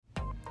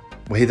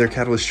Well, hey there,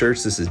 Catalyst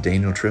Church. This is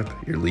Daniel Tripp,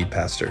 your lead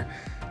pastor.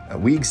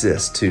 We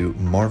exist to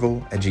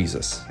marvel at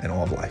Jesus and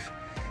all of life.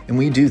 And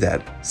we do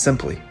that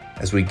simply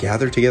as we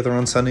gather together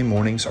on Sunday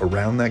mornings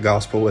around that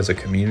gospel as a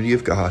community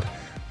of God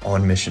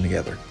on mission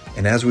together.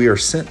 And as we are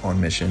sent on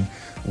mission,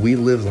 we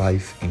live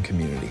life in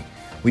community.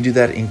 We do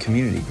that in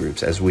community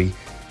groups as we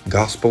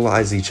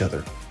gospelize each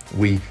other.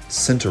 We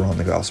center on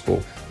the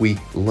gospel. We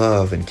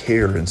love and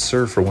care and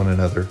serve for one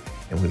another,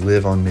 and we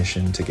live on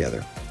mission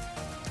together.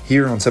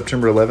 Here on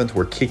September 11th,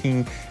 we're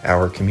kicking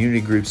our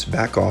community groups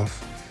back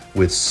off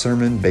with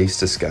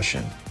sermon-based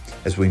discussion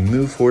as we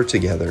move forward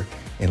together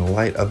in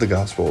light of the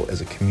gospel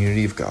as a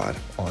community of God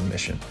on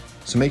mission.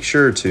 So make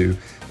sure to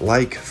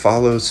like,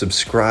 follow,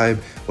 subscribe,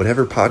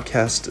 whatever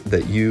podcast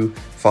that you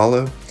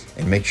follow,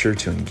 and make sure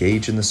to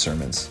engage in the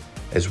sermons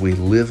as we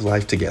live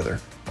life together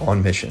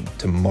on mission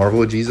to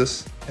marvel at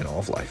Jesus and all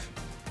of life.